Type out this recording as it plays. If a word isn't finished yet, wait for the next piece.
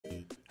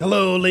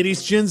Hello,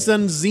 ladies, gents,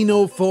 and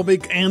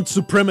xenophobic and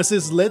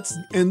supremacists. Let's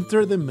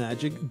enter the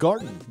Magic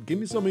Garden. Give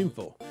me some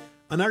info.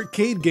 An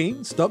arcade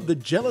game stop the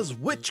jealous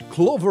witch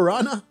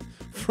Cloverana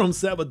from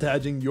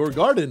sabotaging your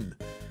garden.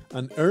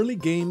 An early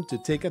game to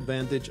take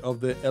advantage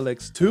of the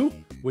LX2,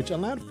 which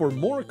allowed for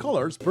more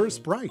colors per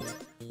sprite.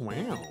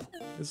 Wow.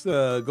 Let's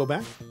go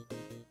back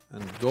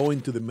and go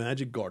into the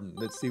Magic Garden.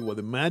 Let's see what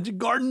the Magic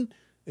Garden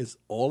is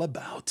all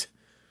about.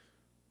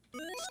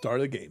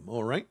 Start the game,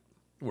 all right?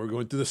 We're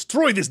going to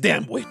destroy this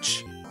damn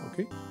witch.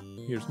 Okay,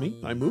 here's me.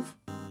 I move.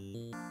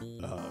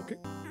 Okay.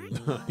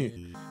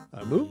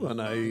 I move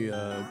and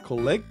I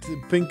collect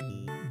pink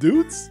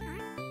dudes.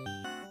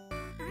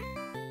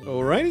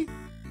 Alrighty.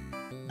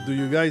 Do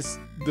you guys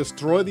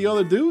destroy the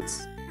other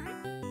dudes?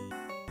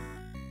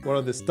 What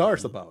are the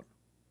stars about?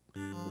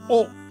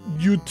 Oh,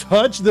 you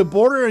touch the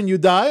border and you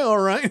die?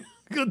 Alright.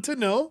 Good to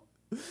know.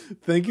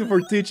 Thank you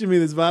for teaching me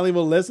this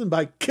valuable lesson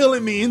by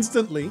killing me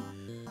instantly.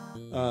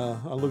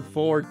 I look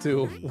forward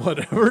to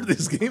whatever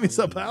this game is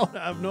about.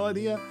 I have no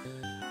idea.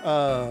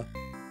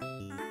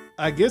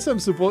 I guess I'm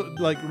supposed,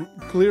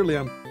 clearly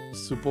I'm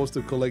supposed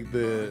to collect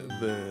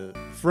the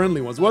friendly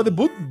ones. What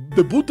do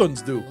the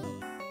buttons do?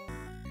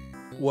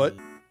 What?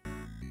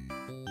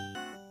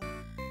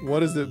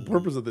 What is the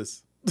purpose of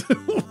this?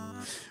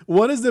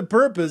 What is the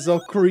purpose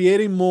of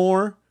creating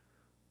more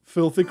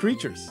filthy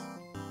creatures?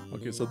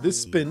 Okay, so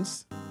this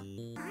spins.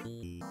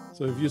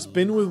 So if you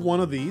spin with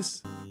one of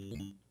these,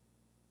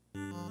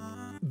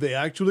 they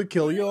actually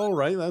kill you. All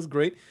right, that's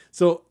great.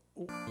 So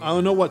I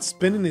don't know what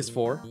spinning is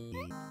for.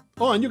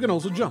 Oh, and you can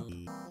also jump.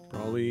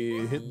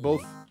 Probably hit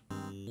both.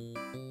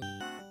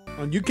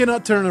 And you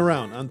cannot turn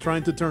around. I'm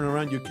trying to turn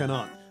around. You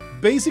cannot.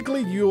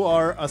 Basically, you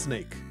are a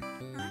snake.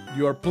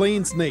 You are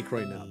playing snake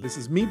right now. This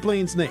is me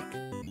playing snake.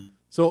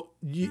 So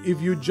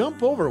if you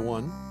jump over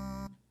one,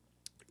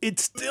 it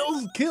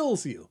still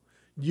kills you.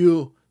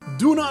 You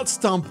do not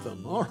stomp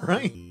them. All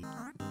right.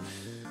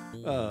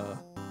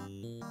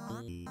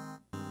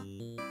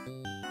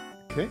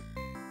 Okay.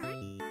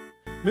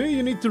 Maybe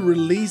you need to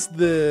release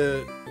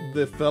the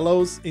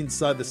fellows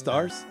inside the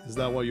stars. Is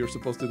that what you're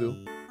supposed to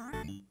do?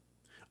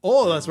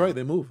 Oh, that's right.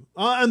 They move.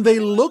 And they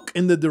look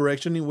in the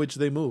direction in which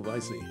they move. I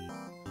see.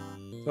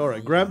 All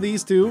right. Grab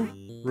these two.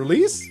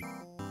 Release.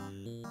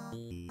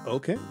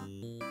 Okay.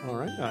 All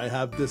right. I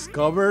have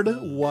discovered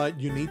what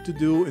you need to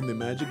do in the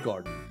Magic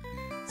Garden.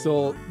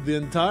 So the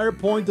entire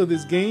point of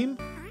this game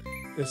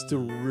is to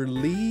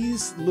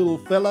release little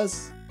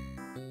fellas.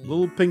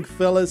 Little pink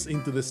fellas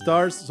into the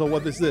stars. So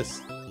what is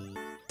this?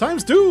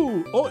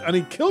 ×2! Oh, and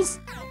it kills...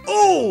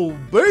 Oh,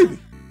 baby!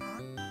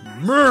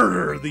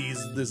 Murder these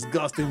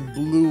disgusting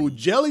blue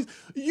jellies.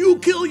 You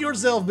kill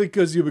yourself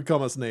because you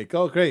become a snake.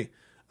 Okay.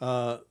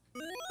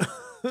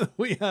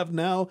 We have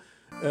now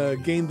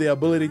gained the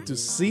ability to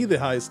see the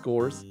high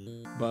scores,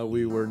 but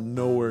we were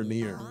nowhere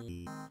near.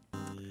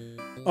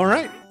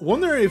 Alright,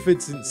 wonder if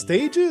it's in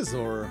stages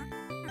or...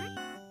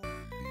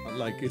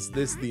 is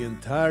this the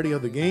entirety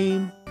of the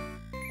game?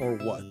 Or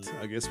what?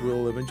 I guess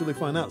we'll eventually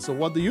find out. So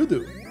what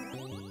do?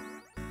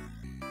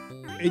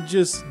 It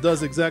just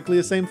does exactly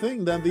the same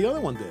thing that the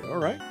other one did. All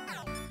right.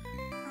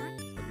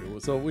 Okay,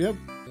 so we have...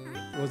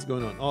 What's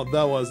going on? Oh,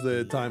 that was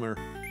the timer.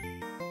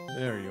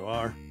 There you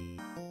are.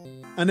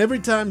 And every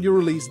time you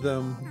release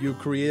them, you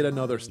create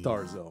another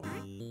star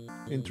zone.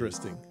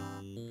 Interesting.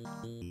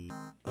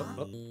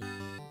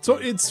 So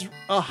it's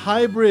a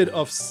hybrid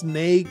of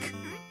Snake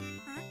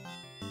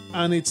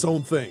and its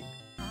own thing.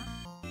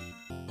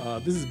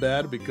 This is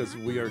bad because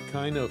we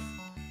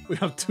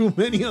have too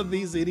many of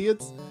these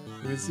idiots.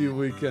 Let's see if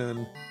we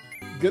can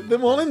get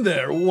them all in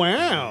there.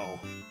 Wow.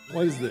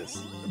 What is this?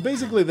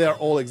 Basically, they are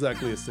all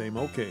exactly the same.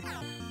 Okay.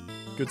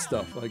 Good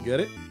stuff. I get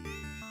it.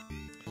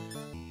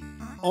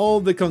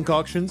 All the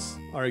concoctions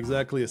are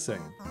exactly the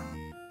same.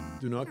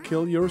 Do not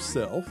kill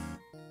yourself.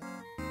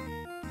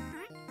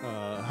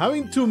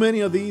 Having too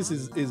many of these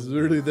is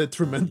really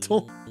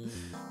detrimental.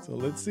 So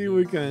let's see if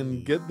we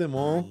can get them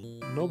all.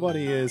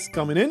 Nobody is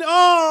coming in.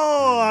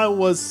 Oh, I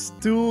was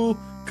too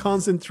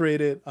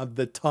concentrated at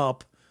the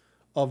top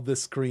of the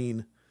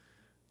screen.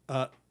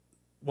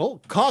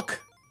 Well, Cock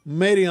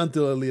made it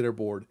onto the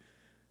leaderboard.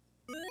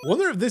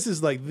 Wonder if this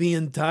is like the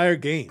entire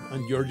game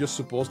and you're just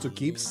supposed to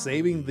keep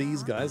saving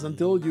these guys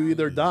until you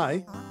either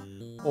die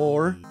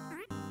or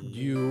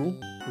you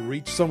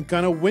reach some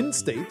kind of win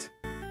state,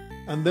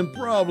 and then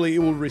probably it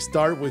will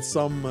restart with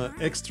some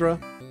extra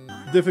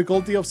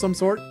difficulty of some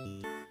sort.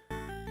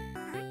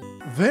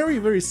 Very,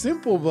 very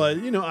simple, but,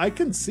 you know, I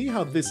can see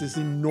how this is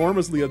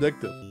enormously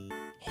addictive.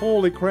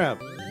 Holy crap,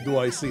 do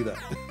I see that.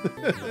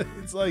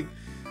 It's like,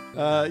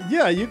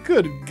 yeah, you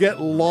could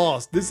get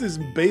lost. This is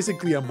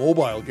basically a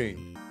mobile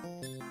game.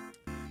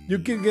 You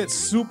can get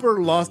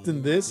super lost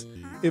in this.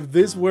 If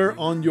this were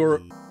on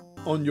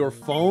your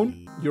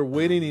phone, you're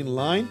waiting in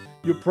line,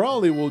 you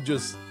probably will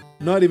just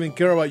not even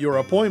care about your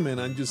appointment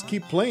and just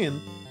keep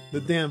playing the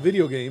damn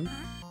video game.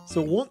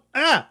 So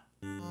Ow.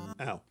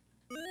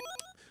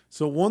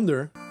 So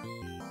wonder,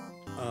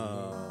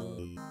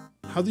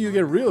 how do you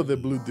get rid of the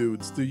blue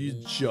dudes? Do you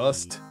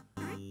just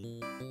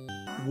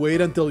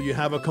wait until you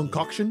have a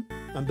concoction,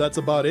 and that's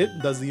about it.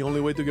 That's the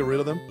only way to get rid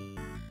of them.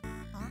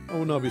 I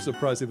would not be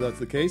surprised if that's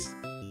the case.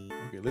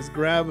 Okay, let's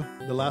grab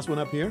the last one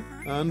up here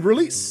and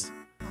release.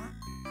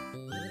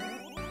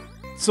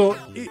 So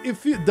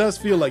it does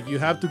feel like you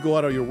have to go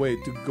out of your way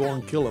to go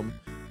and kill them,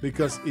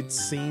 because it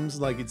seems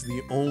like it's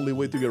the only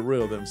way to get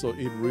rid of them. So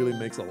it really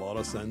makes a lot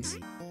of sense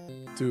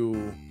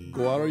to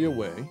go out of your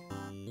way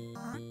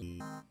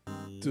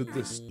to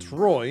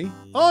destroy...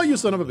 Oh, you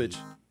son of a bitch!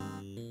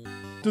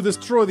 To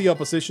destroy the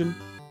opposition.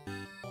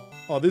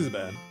 Oh, this is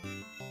bad.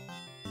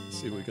 Let's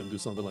see if we can do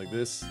something like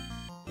this.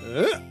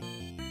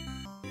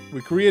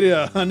 We created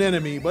an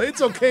enemy, but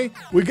it's okay.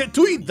 We get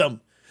to eat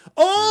them.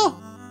 Oh!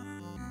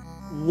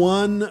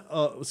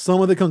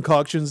 Some of the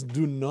concoctions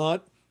do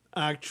not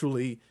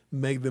actually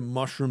make the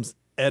mushrooms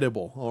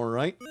edible, all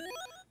right?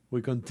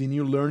 We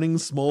continue learning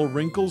small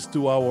wrinkles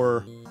to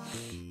our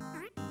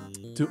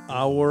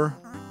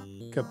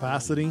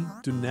capacity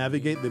to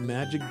navigate the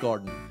magic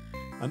garden.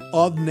 An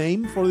odd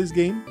name for this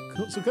game.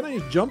 So can I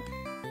just jump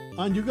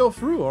and you go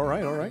through? All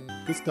right,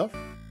 good stuff.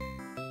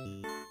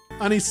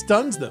 And he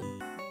stuns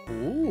them.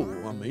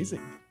 Ooh,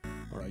 amazing.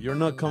 All right, you're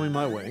not coming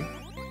my way.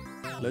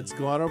 Let's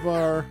go out of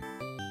our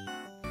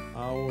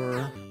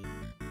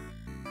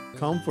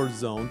comfort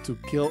zone to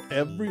kill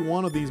every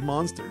one of these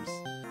monsters,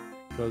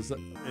 because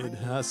it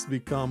has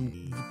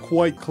become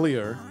quite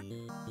clear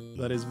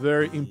that it's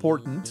very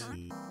important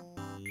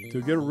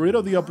to get rid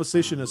of the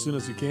opposition as soon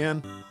as you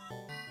can.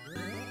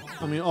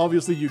 I mean,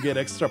 obviously you get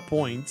extra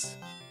points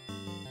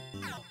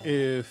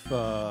if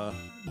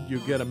you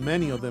get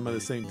many of them at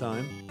the same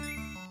time.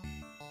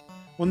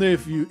 Wonder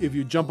if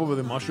you jump over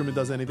the mushroom it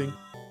does anything.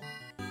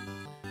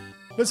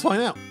 Let's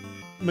find out.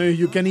 Maybe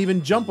you can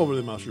even jump over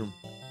the mushroom.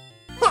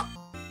 Ha!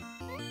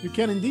 You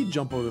can indeed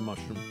jump over the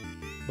mushroom,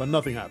 but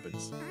nothing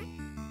happens.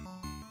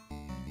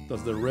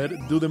 Does the red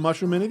do the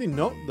mushroom anything?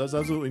 No, does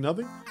absolutely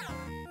nothing.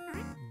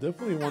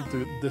 Definitely want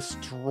to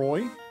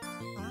destroy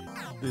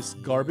this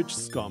garbage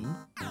scum.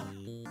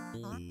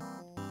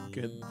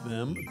 Get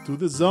them to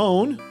the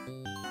zone.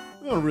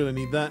 We don't really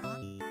need that.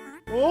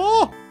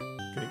 Oh!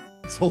 Okay,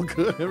 it's all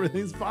good.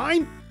 Everything's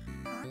fine.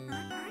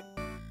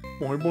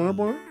 Boing, boing,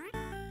 boing.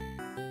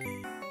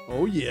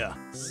 Oh yeah,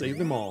 save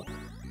them all.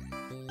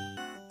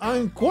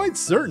 I'm quite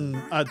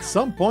certain at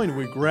some point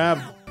we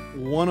grabbed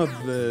one of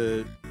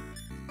the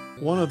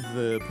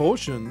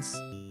potions.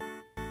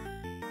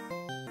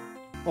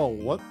 Oh,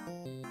 what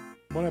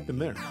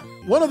happened there?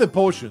 One of the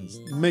potions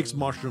makes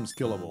mushrooms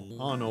killable.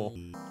 I don't know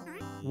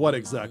what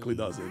exactly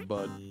does it,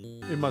 but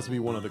it must be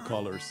one of the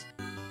colors.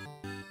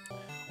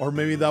 Or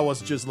maybe that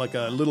was just like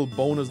a little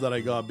bonus that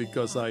I got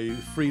because I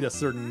freed a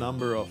certain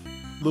number of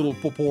little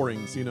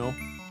porings, you know?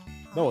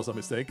 That was a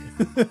mistake.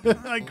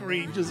 I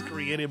just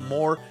created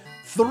more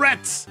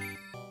threats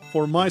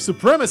for my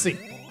supremacy.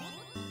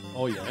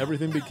 Oh yeah,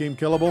 everything became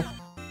killable.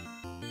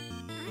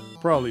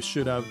 Probably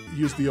should have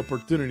used the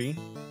opportunity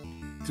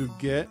to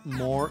get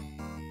more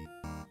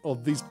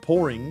of these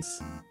porings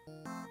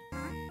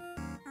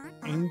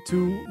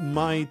into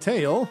my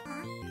tail.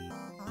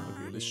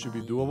 Okay, this should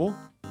be doable.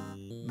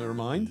 Never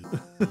mind.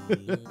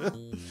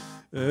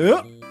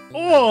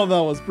 Oh,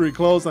 that was pretty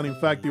close, and in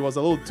fact, it was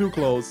a little too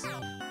close.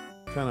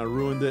 Kind of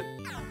ruined it.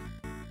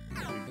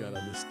 We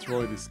gotta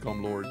destroy these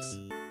scum lords.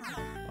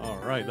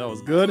 Alright, that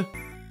was good.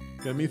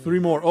 Get me 3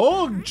 more.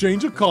 Oh,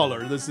 change of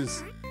color. This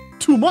is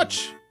too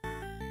much.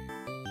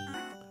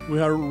 We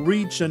have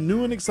reached a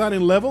new and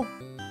exciting level.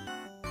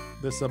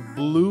 There's a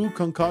blue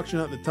concoction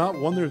at the top.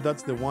 Wonder if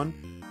that's the one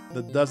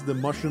that does the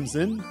mushrooms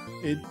in.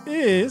 It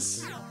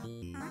is.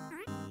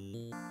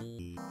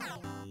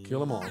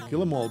 Kill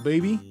them all,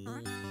 baby.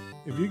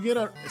 If you get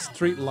a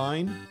straight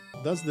line,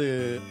 that's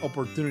the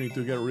opportunity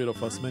to get rid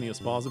of as many as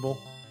possible.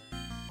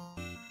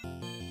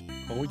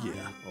 Oh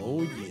yeah,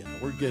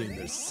 we're getting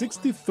there.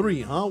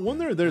 63, huh?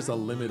 Wonder if there's a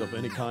limit of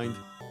any kind.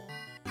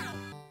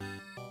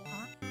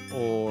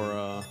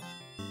 Or,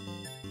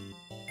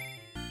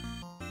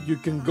 you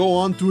can go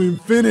on to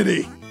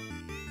infinity.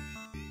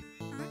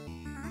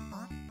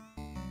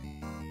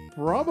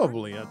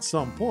 Probably at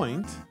some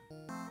point.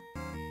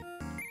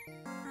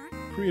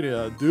 Pretty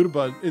dude,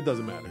 but it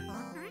doesn't matter.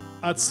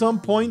 At some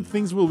point,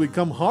 things will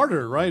become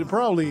harder, right?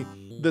 Probably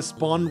the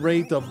spawn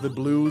rate of the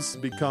blues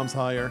becomes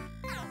higher.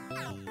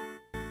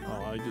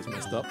 Oh, I just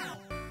messed up.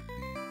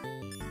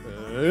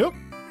 Yep.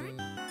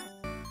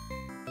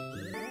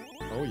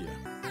 Oh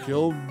yeah.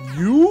 Kill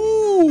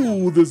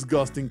you,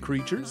 disgusting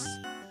creatures.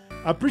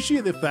 I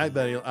appreciate the fact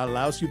that it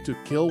allows you to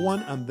kill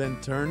one and then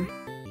turn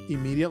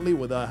immediately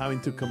without having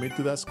to commit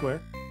to that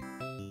square.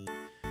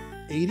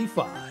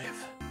 85.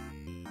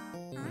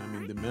 I'm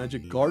in the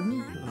magic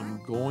garden.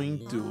 I'm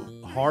going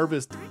to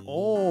harvest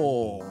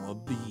all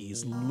of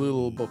these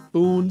little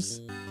buffoons.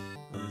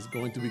 And it's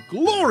going to be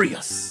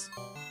glorious.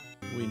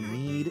 We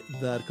need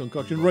that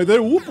concoction right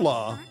there.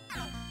 Whoopla.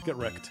 Get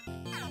wrecked.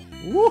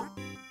 Woo.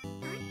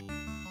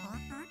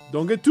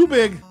 Don't get too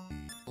big,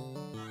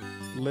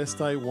 lest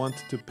I want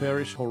to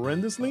perish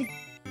horrendously.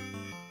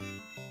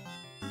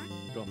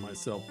 Got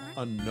myself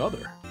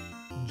another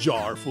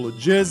jar full of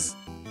jizz.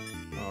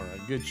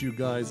 get you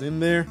guys in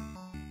there.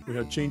 We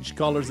have changed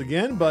colors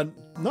again, but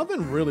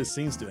nothing really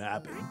seems to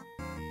happen.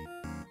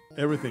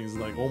 Everything's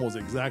like almost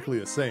exactly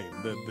the same.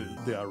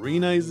 The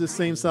arena is the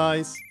same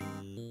size.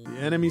 The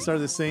enemies are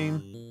the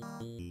same.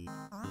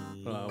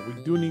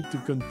 We do need to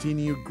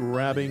continue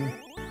grabbing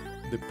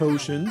the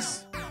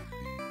potions.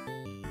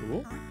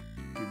 Cool.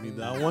 Give me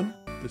that one.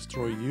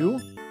 Destroy you.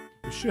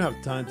 We should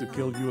have time to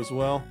kill you as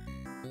well.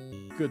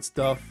 Good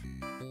stuff.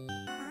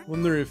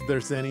 Wonder if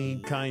there's any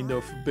kind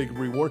of big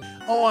reward.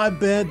 Oh, I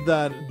bet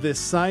that the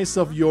size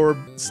of your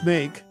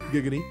snake,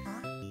 giggity,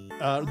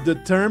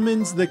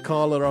 determines the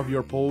color of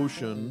your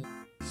potion.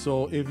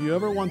 So if you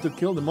ever want to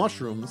kill the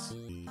mushrooms,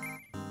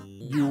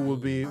 you will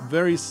be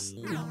very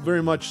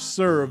much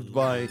served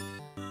by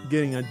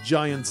getting a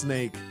giant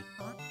snake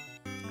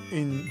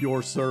in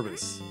your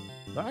service.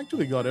 That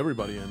actually got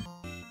everybody in.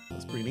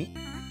 That's pretty neat.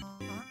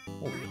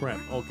 Holy crap.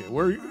 Okay,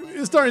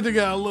 it's starting to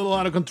get a little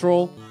out of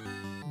control.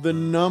 The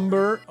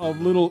number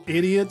of little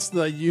idiots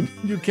that you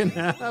can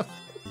have.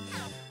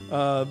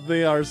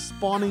 They are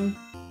spawning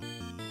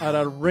at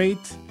a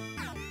rate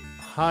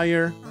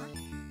higher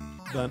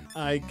than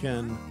I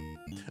can.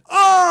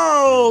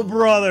 Oh,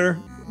 brother!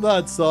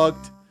 That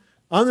sucked.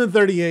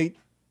 138.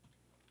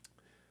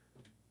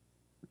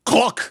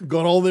 Clock!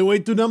 Got all the way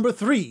to number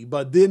 3,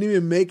 but didn't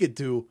even make it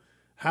to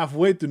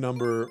halfway to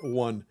number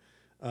 1.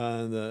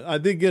 And I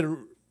did get... I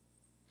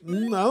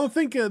don't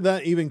think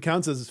that even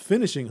counts as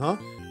finishing, huh?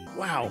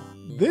 Wow,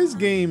 this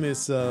game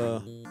is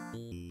a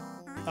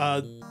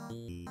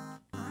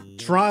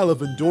trial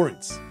of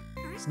endurance.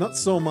 It's not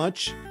so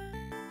much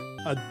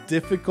a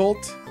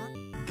difficult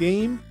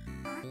game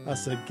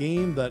as a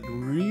game that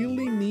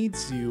really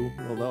needs you.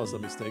 Well, that was a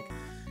mistake.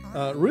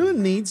 Really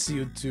needs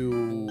you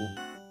to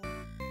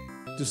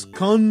just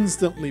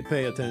constantly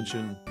pay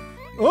attention.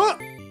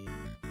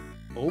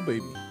 Oh,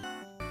 baby.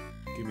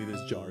 Give me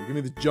this jar. Give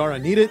me the jar. I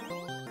need it.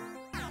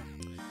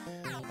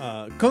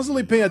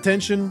 Constantly pay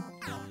attention.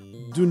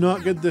 Do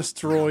not get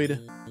destroyed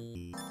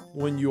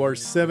when you are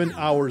 7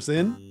 hours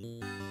in.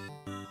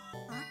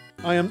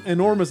 I am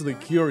enormously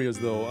curious,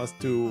 though, as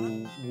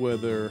to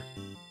whether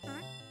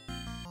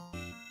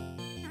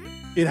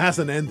it has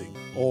an ending,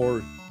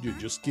 or you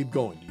just keep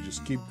going. You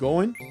just keep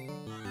going,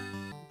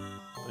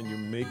 and you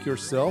make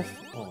yourself...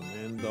 Oh,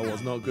 man, that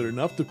was not good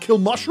enough to kill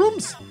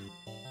mushrooms.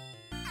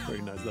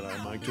 Very nice that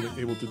I'm actually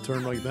able to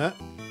turn like that.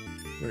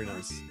 Very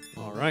nice.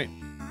 All right.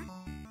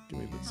 Give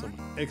me some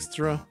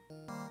extra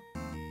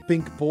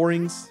pink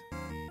porings.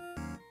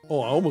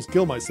 Oh, I almost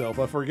killed myself.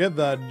 I forget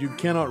that you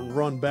cannot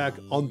run back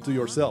onto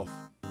yourself.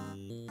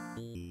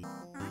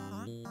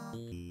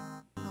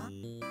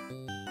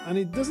 And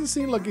it doesn't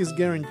seem like it's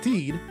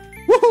guaranteed.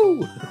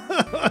 Woohoo!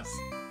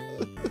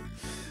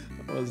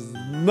 That was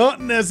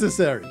not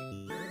necessary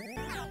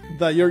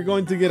that you're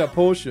going to get a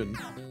potion.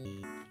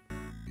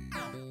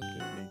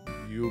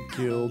 You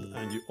killed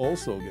and you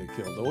also get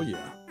killed. Oh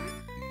yeah.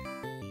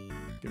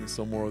 Give me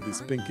some more of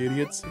these pink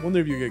idiots. Wonder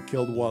if you get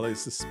killed while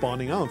it's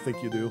spawning. I don't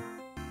think you do.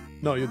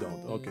 No, you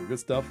don't. Okay, good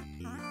stuff.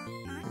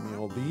 Give me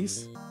all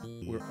these.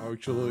 We're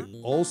actually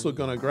also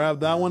gonna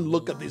grab that one.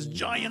 Look at this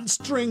giant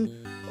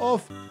string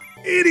of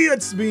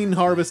idiots being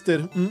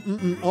harvested.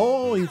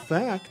 Oh, in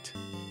fact,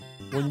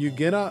 when you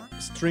get a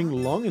string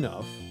long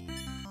enough,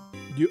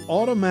 you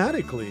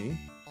automatically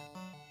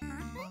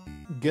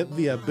get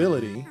the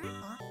ability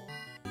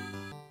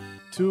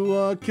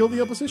to kill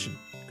the opposition.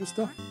 Good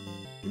stuff.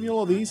 Give me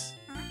all of these.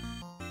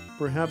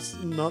 Perhaps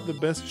not the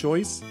best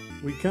choice.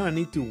 We kind of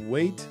need to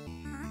wait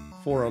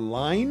for a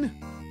line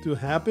to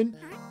happen.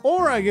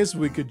 Or I guess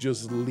we could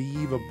just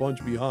leave a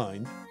bunch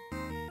behind.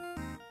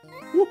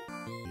 Whoop.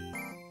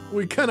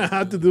 We kind of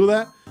had to do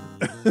that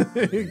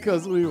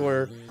because we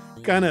were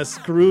kind of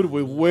screwed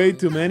with way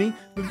too many.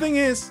 The thing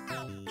is,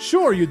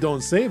 sure, you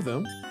don't save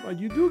them, but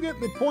you do get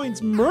the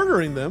points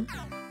murdering them.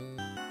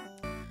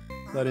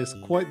 That is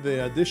quite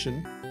the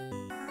addition.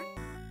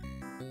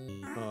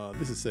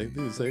 This is safe.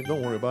 This is safe.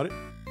 Don't worry about it.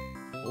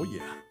 Oh,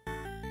 yeah.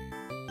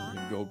 We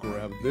can go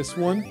grab this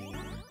one.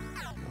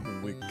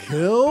 And we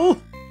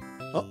kill.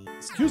 Oh,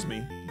 excuse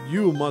me.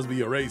 You must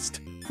be erased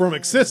from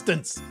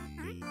existence.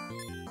 Okay,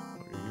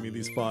 give me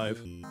these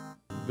 5.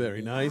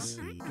 Very nice.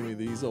 Give me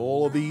these.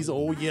 All of these.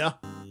 Oh, yeah.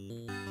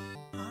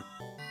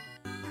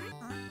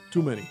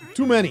 Too many.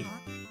 Too many.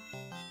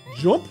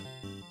 Jump.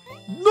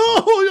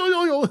 No!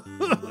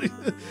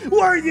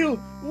 Where are you?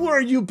 Where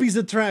are you, piece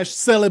of trash,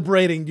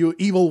 celebrating, you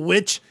evil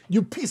witch?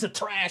 You piece of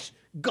trash.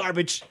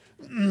 Garbage.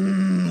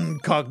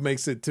 Cock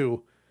makes it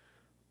to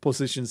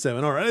position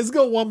 7. All right, let's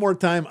go one more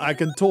time. I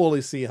can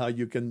totally see how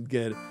you can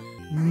get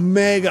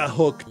mega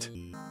hooked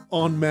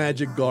on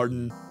Magic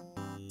Garden.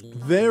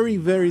 Very,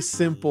 very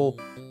simple,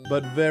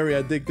 but very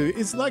addictive.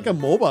 It's like a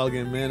mobile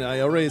game, man.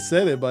 I already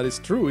said it, but it's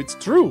true. It's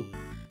true.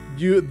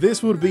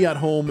 This would be at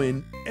home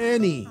in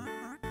any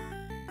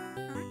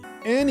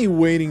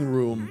waiting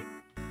room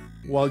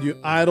while you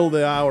idle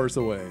the hours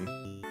away,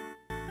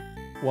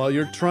 while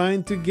you're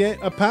trying to get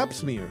a pap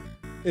smear.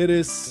 It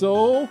is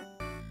so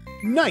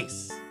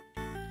nice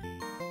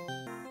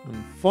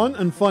and fun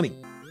and funny.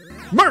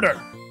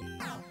 Murder!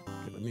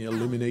 Let me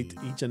eliminate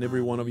each and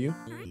every one of you.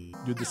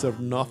 You deserve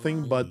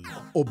nothing but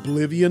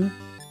oblivion.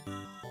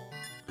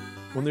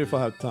 Wonder if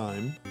I have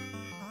time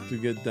to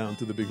get down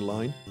to the big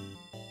line.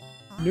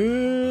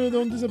 No,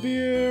 don't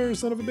disappear,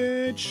 son of a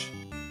bitch.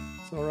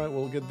 It's alright,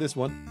 we'll get this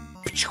one.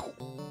 Okay,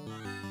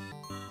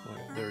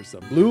 there's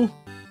a blue.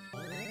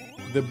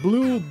 The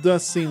blue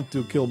does seem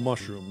to kill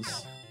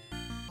mushrooms.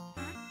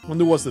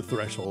 Wonder what's the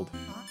threshold.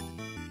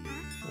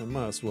 I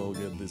might as well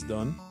get this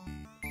done.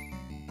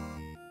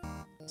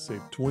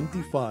 Save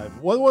 25.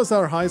 What was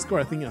our high score?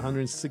 I think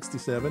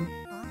 167.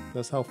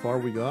 That's how far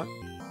we got.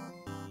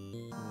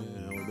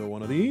 Yeah, we'll do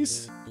one of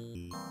these.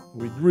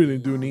 We really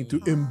do need to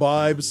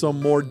imbibe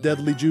some more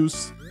deadly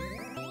juice.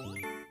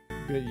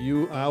 Get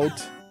you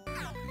out.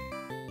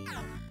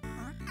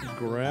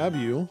 Grab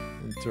you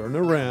and turn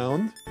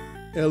around.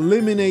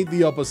 Eliminate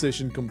the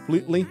opposition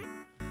completely.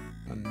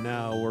 And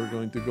now we're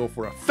going to go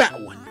for a fat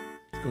one.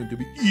 It's going to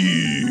be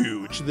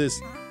huge.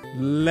 This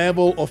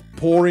level of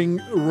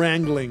pouring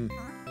wrangling.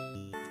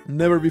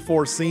 Never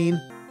before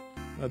seen.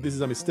 This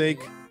is a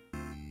mistake.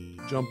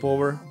 Jump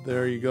over.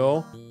 There you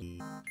go.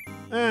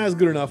 That's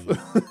good enough.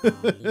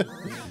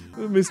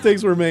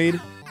 Mistakes were made.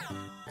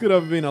 Could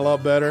have been a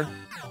lot better.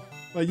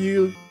 But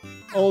you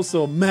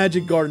also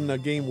Magic Garden, a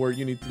game where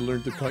you need to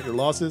learn to cut your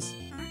losses.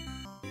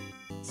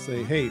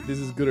 Say, hey, this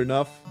is good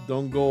enough.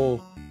 Don't go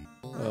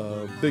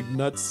big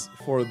nuts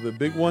for the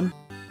big one.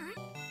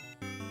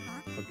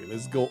 Okay,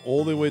 let's go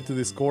all the way to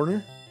this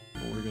corner.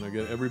 And we're gonna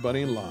get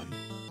everybody in line.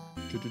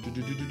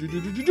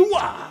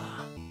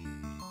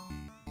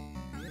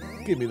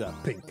 Give me that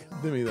pink.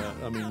 Give me that,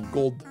 I mean,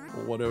 gold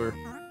or whatever.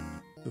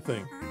 The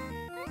thing.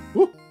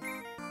 Woo!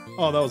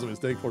 Oh, that was a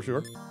mistake for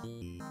sure.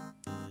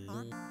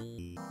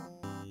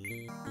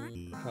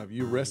 Have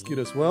you rescued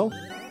as well?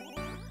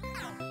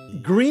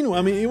 Green,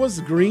 I mean, it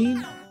was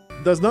green.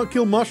 Does not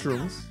kill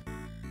mushrooms.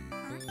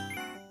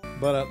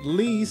 But at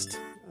least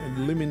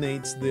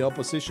eliminates the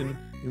opposition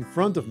in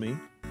front of me.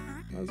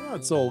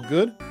 That's all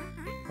good.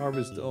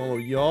 Harvest all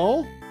of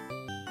y'all.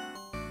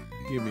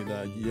 Give me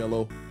that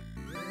yellow.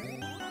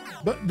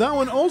 But that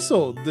one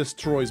also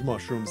destroys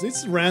mushrooms.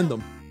 It's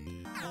random.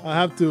 I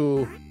have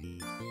to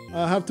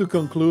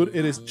conclude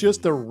it is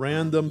just a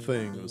random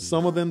thing.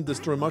 Some of them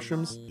destroy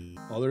mushrooms,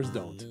 others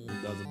don't.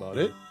 And that's about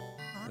it.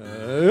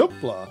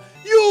 Hoopla.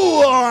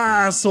 You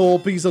asshole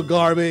piece of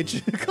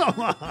garbage. Come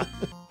on.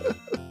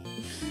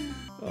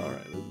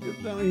 Alright, let's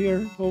get down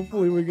here.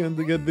 Hopefully we can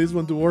get this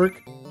one to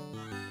work.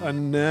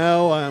 And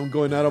now I'm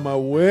going out of my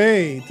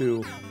way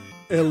to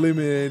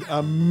eliminate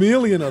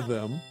 1,000,000 of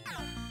them.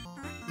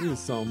 Here's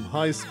some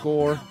high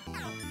score.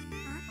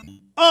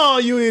 Oh,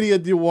 you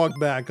idiot. You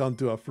walked back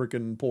onto a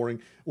freaking pouring.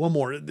 One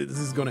more. This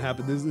is going to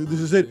happen. This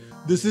is it.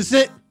 This is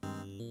it.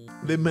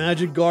 The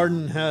Magic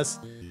Garden has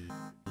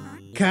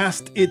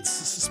cast its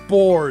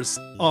spores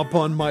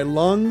upon my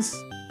lungs,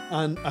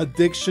 and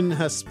addiction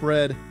has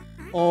spread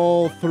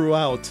all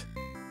throughout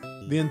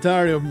the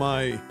entirety of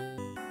my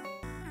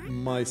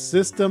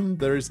system.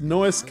 There is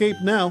no escape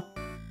now.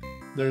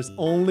 There's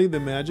only the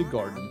Magic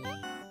Garden.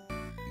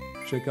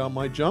 Check out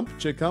my jump.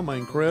 Check out my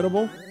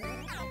incredible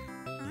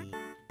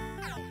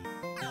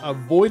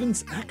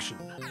avoidance action.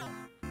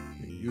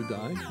 You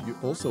die. You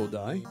also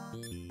die.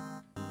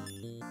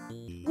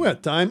 We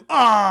had time.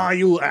 Ah,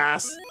 you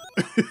ass!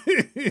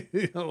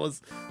 I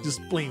was just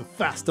playing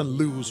fast and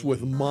loose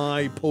with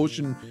my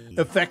potion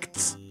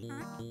effects.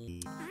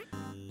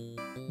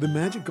 The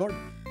Magic Garden.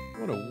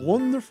 What a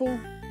wonderful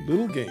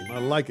little game. I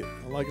like it.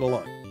 I like it a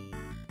lot.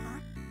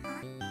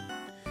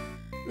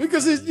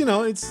 Because it's, you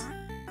know,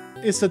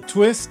 it's a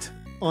twist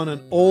on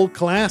an old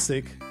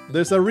classic.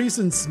 There's a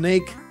reason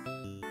Snake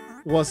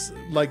was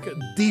like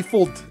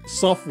default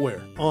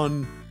software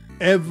on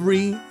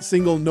every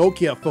single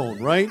Nokia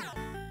phone, right?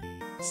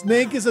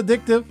 Snake is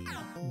addictive.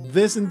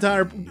 This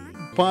entire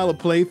pile of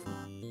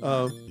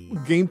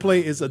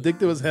gameplay is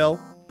addictive as hell.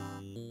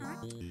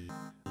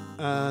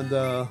 And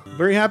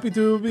very happy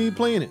to be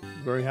playing it.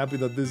 Very happy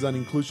that this is an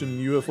inclusion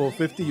in UFO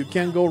 50. You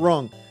can't go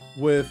wrong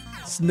with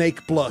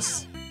Snake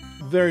Plus.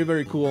 Very,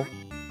 very cool.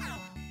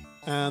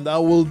 And I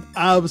will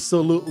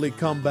absolutely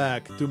come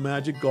back to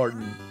Magic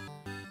Garden.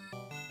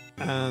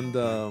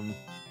 And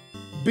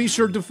be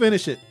sure to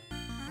finish it.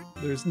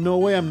 There's no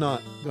way I'm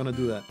not gonna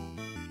do that.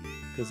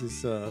 Because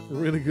it's a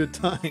really good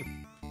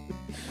time.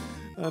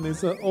 And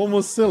it's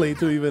almost silly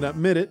to even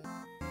admit it.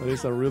 But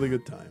it's a really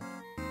good time.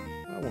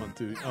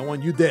 I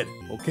want you dead,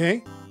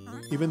 okay?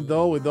 Even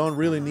though we don't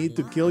really need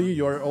to kill you,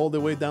 you're all the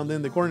way down there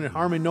in the corner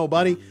harming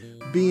nobody,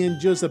 being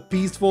just a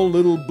peaceful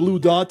little blue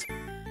dot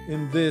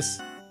in this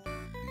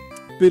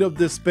bit of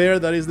despair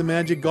that is the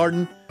Magic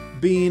Garden,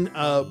 being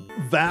a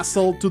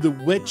vassal to the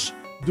witch,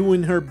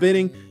 doing her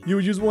bidding. You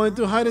just wanted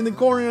to hide in the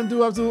corner and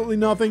do absolutely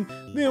nothing.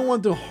 Didn't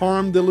want to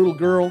harm the little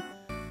girl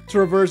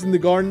traversing the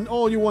garden.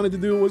 All you wanted to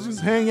do was just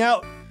hang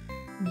out,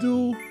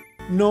 do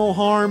no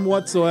harm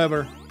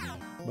whatsoever.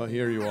 But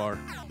here you are,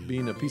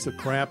 being a piece of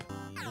crap.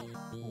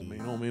 Oh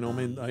man, oh man, oh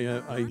man.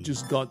 I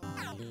just got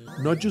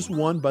not just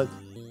one, but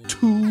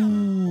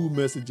 2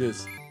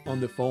 messages on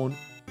the phone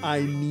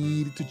I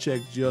need to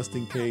check just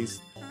in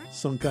case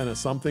some kind of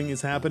something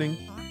is happening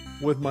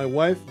with my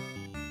wife.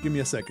 Give me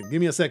a second.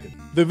 Give me a second.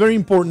 The very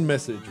important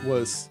message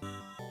was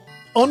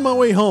on my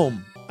way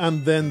home.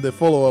 And then the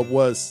follow-up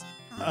was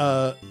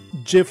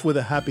GIF with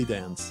a happy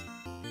dance.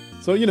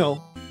 So, you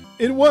know,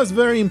 it was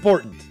very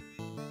important.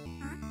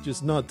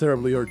 Just not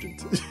terribly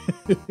urgent.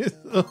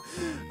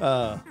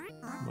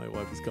 My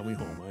wife is coming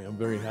home. I am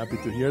very happy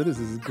to hear this.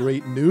 This is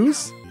great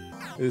news.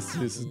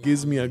 This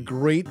gives me a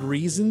great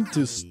reason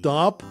to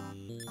stop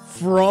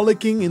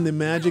frolicking in the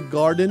magic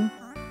garden.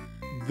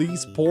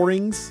 These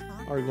porings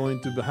are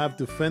going to have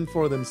to fend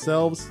for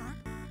themselves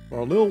for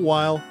a little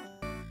while.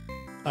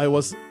 I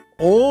was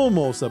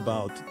almost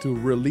about to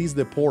release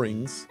the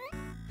porings.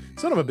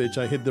 Son of a bitch,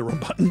 I hit the wrong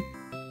button.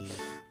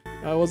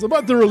 I was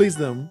about to release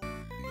them.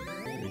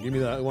 Here, give me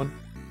that one.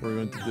 We're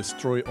going to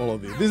destroy all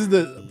of these. This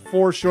is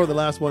for sure the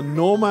last one.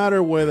 No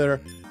matter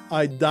whether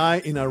I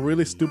die in a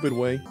really stupid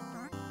way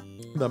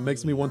that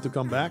makes me want to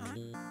come back,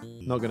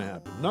 not gonna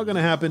happen. Not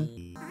gonna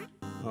happen.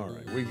 All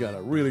right, we got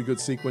a really good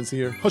sequence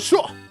here.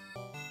 Hasha!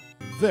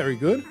 Very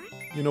good.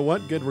 You know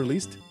what? Get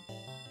released.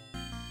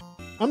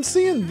 I'm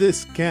seeing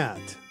this cat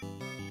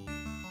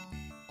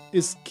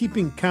is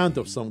keeping count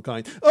of some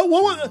kind. Oh,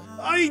 what?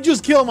 I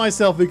just killed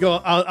myself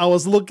because I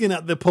was looking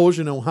at the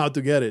potion on how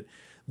to get it.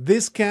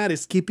 This cat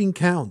is keeping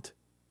count.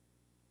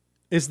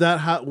 Is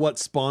that what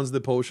spawns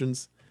the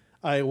potions?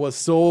 I was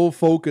so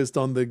focused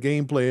on the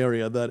gameplay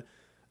area that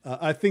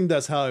I think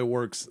that's how it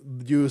works.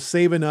 You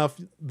save enough,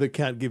 the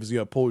cat gives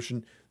you a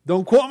potion.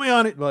 Don't quote me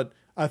on it, but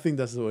I think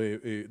that's the way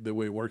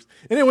it works.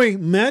 Anyway,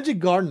 Magic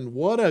Garden.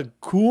 What a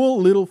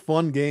cool little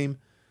fun game.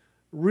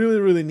 Really,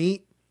 really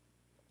neat.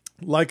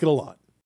 Like it a lot.